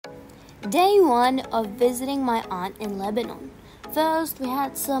Day 1 of visiting my aunt in Lebanon. First, we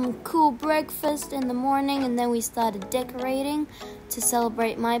had some cool breakfast in the morning, and then we started decorating to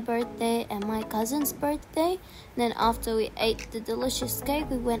celebrate my birthday and my cousin's birthday. And then after we ate the delicious cake,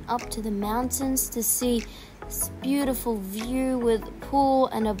 we went up to the mountains to see this beautiful view with a pool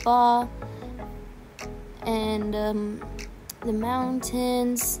and a bar and the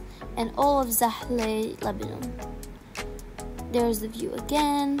mountains and all of Zahle, Lebanon. There's the view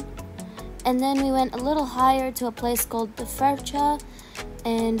again. And then we went a little higher to a place called the Fercha,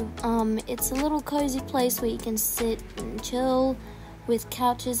 and it's a little cozy place where you can sit and chill with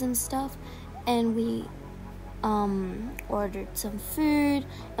couches and stuff. And we ordered some food,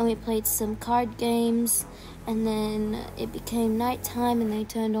 and we played some card games, and then it became nighttime, and they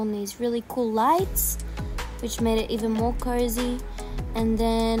turned on these really cool lights, which made it even more cozy. And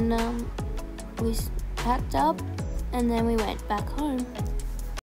then we packed up, and then we went back home.